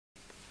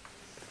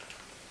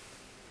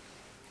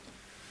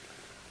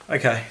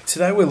Okay,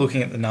 today we're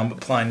looking at the number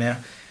plane. Now,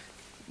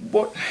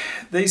 what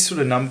these sort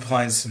of number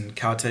planes and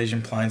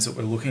Cartesian planes that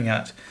we're looking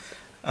at,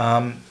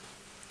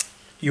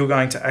 you're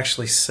going to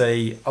actually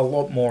see a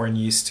lot more in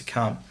years to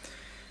come.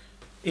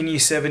 In Year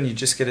 7, you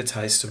just get a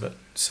taste of it.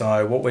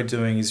 So what we're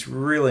doing is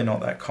really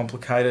not that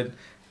complicated.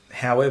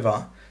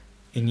 However,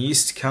 in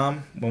years to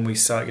come, when we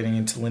start getting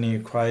into linear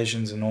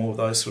equations and all of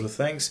those sort of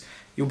things,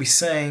 you'll be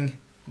seeing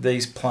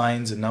these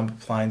planes and number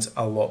planes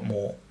a lot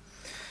more.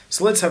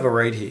 So let's have a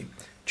read here.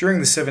 During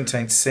the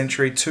 17th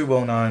century, two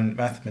well-known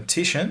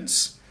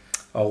mathematicians,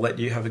 I'll let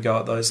you have a go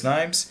at those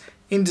names,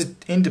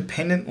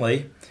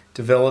 independently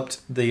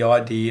developed the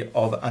idea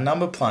of a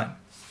number plane.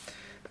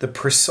 The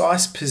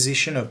precise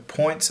position of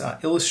points are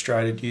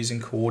illustrated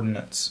using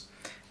coordinates,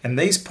 and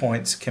these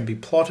points can be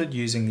plotted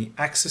using the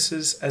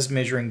axes as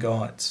measuring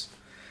guides.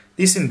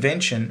 This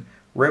invention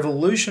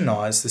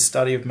revolutionized the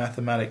study of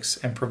mathematics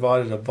and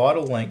provided a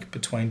vital link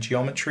between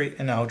geometry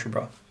and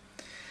algebra.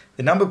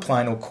 The number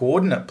plane or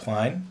coordinate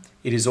plane,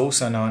 it is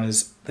also known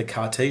as the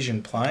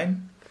Cartesian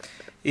plane,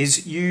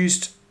 it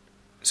uses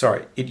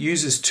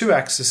two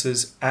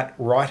axes at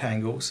right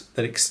angles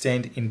that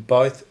extend in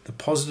both the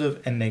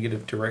positive and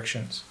negative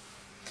directions.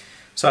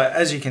 So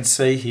as you can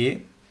see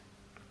here,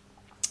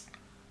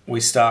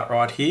 we start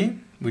right here,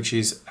 which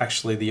is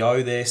actually the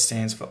O there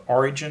stands for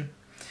origin,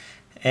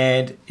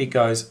 and it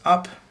goes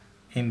up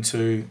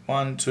into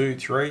 1, 2,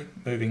 3,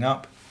 moving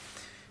up.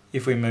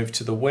 If we move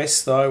to the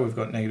west though, we've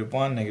got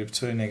 -1,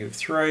 -2,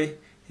 -3.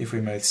 If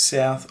we move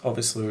south,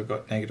 obviously we've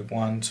got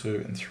 -1,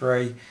 2 and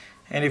 3.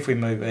 And if we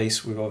move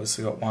east, we've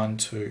obviously got 1,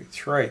 2,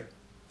 3.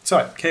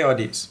 So, key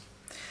ideas.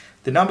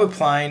 The number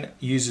plane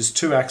uses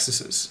two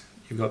axes.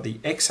 You've got the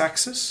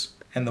x-axis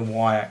and the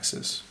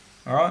y-axis.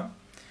 Alright?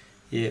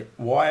 Your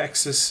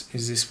y-axis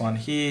is this one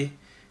here.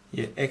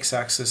 Your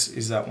x-axis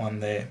is that one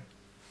there.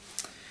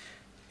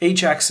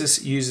 Each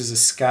axis uses a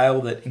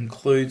scale that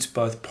includes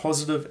both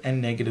positive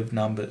and negative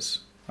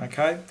numbers.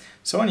 Okay?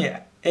 So on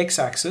your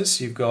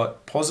x-axis, you've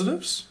got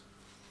positives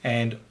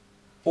and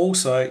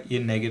also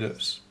your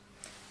negatives.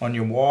 On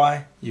your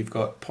y, you've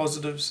got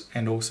positives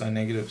and also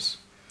negatives.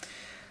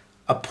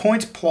 A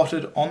point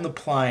plotted on the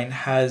plane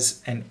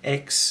has an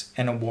x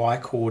and a y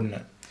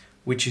coordinate,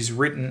 which is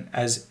written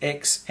as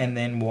x and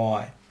then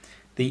y.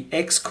 The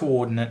x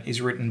coordinate is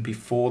written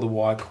before the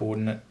y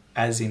coordinate,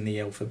 as in the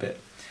alphabet.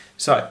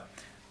 So,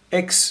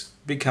 x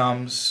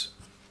comes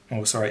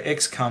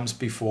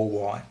before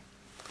y.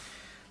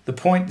 The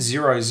point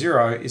 0,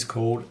 0 is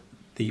called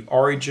the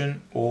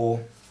origin,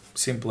 or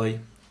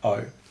simply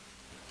O.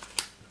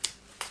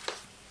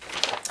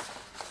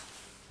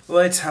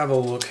 Let's have a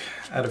look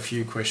at a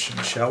few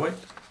questions, shall we?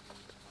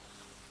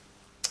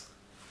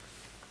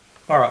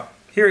 Alright,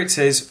 here it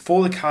says,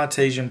 for the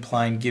Cartesian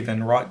plane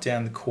given, write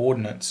down the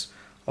coordinates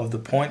of the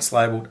points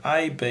labelled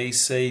A, B,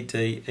 C,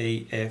 D,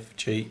 E, F,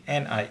 G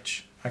and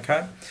H.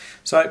 Okay,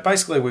 so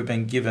basically we've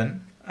been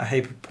given a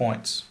heap of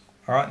points.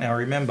 Alright, now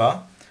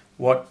remember,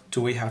 what do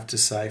we have to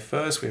say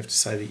first? We have to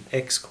say the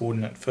x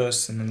coordinate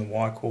first and then the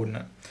y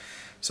coordinate.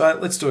 So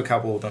let's do a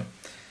couple of them.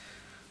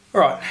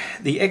 Alright,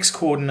 the x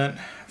coordinate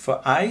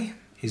for A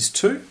is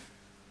 2.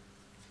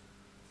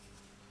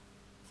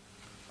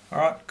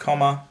 Alright,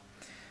 comma,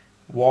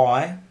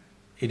 y,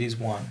 it is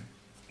 1.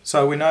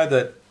 So we know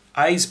that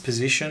A's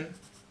position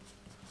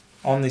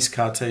on this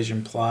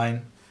Cartesian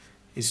plane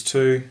is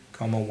 2,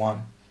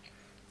 1.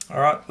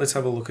 Alright, let's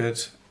have a look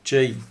at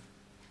G.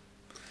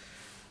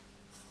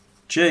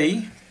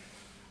 G,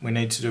 we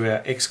need to do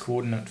our x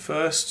coordinate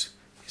first,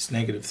 is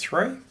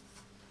 -3.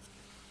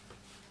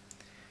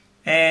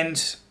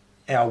 And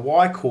our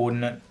y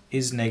coordinate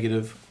is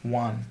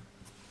 -1.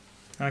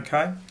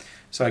 Okay,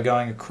 so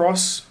going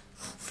across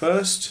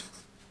first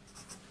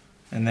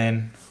and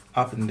then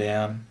up and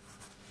down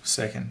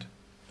second.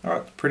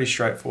 Alright, pretty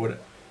straightforward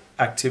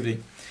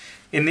activity.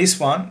 In this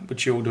one,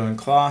 which you'll do in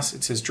class,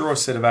 it says draw a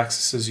set of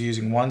axes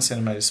using 1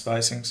 centimetre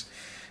spacings,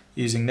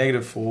 using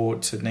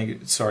 -4 to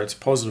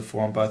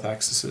 +4 on both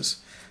axes.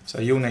 So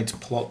you'll need to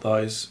plot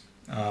those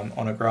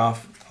on a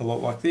graph a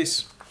lot like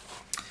this.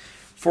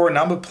 For a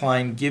number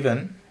plane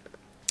given,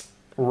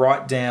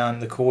 write down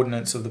the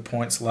coordinates of the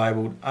points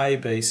labelled A,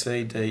 B,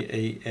 C, D,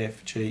 E,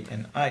 F, G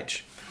and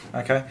H.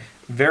 Okay,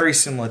 very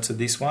similar to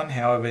this one,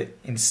 however,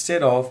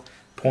 instead of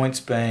points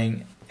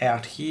being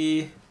out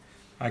here,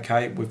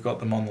 okay, we've got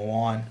them on the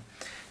line.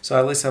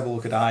 So let's have a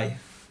look at A.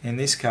 In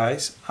this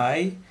case,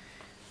 A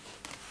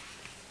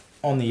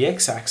on the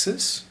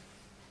x-axis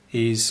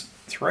is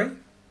 3.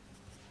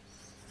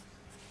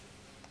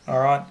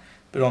 Alright,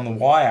 but on the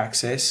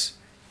y-axis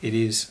it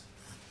is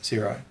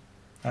 0.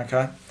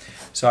 Okay,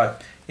 so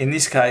in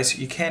this case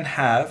you can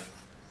have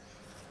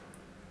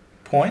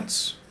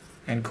points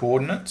and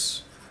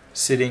coordinates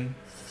sitting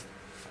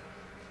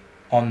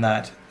on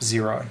that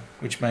 0,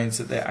 which means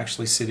that they're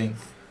actually sitting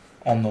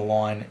on the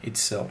line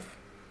itself.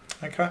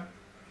 Okay.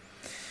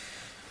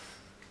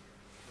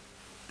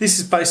 This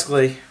is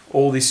basically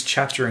all this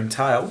chapter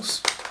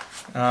entails.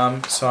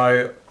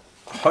 So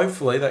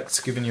hopefully that's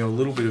given you a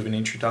little bit of an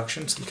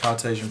introduction to the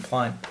Cartesian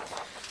plane.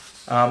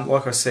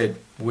 Like I said,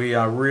 we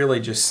are really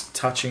just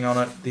touching on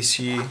it this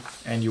year,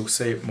 and you'll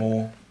see it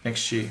more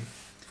next year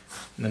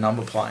in the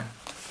number plane.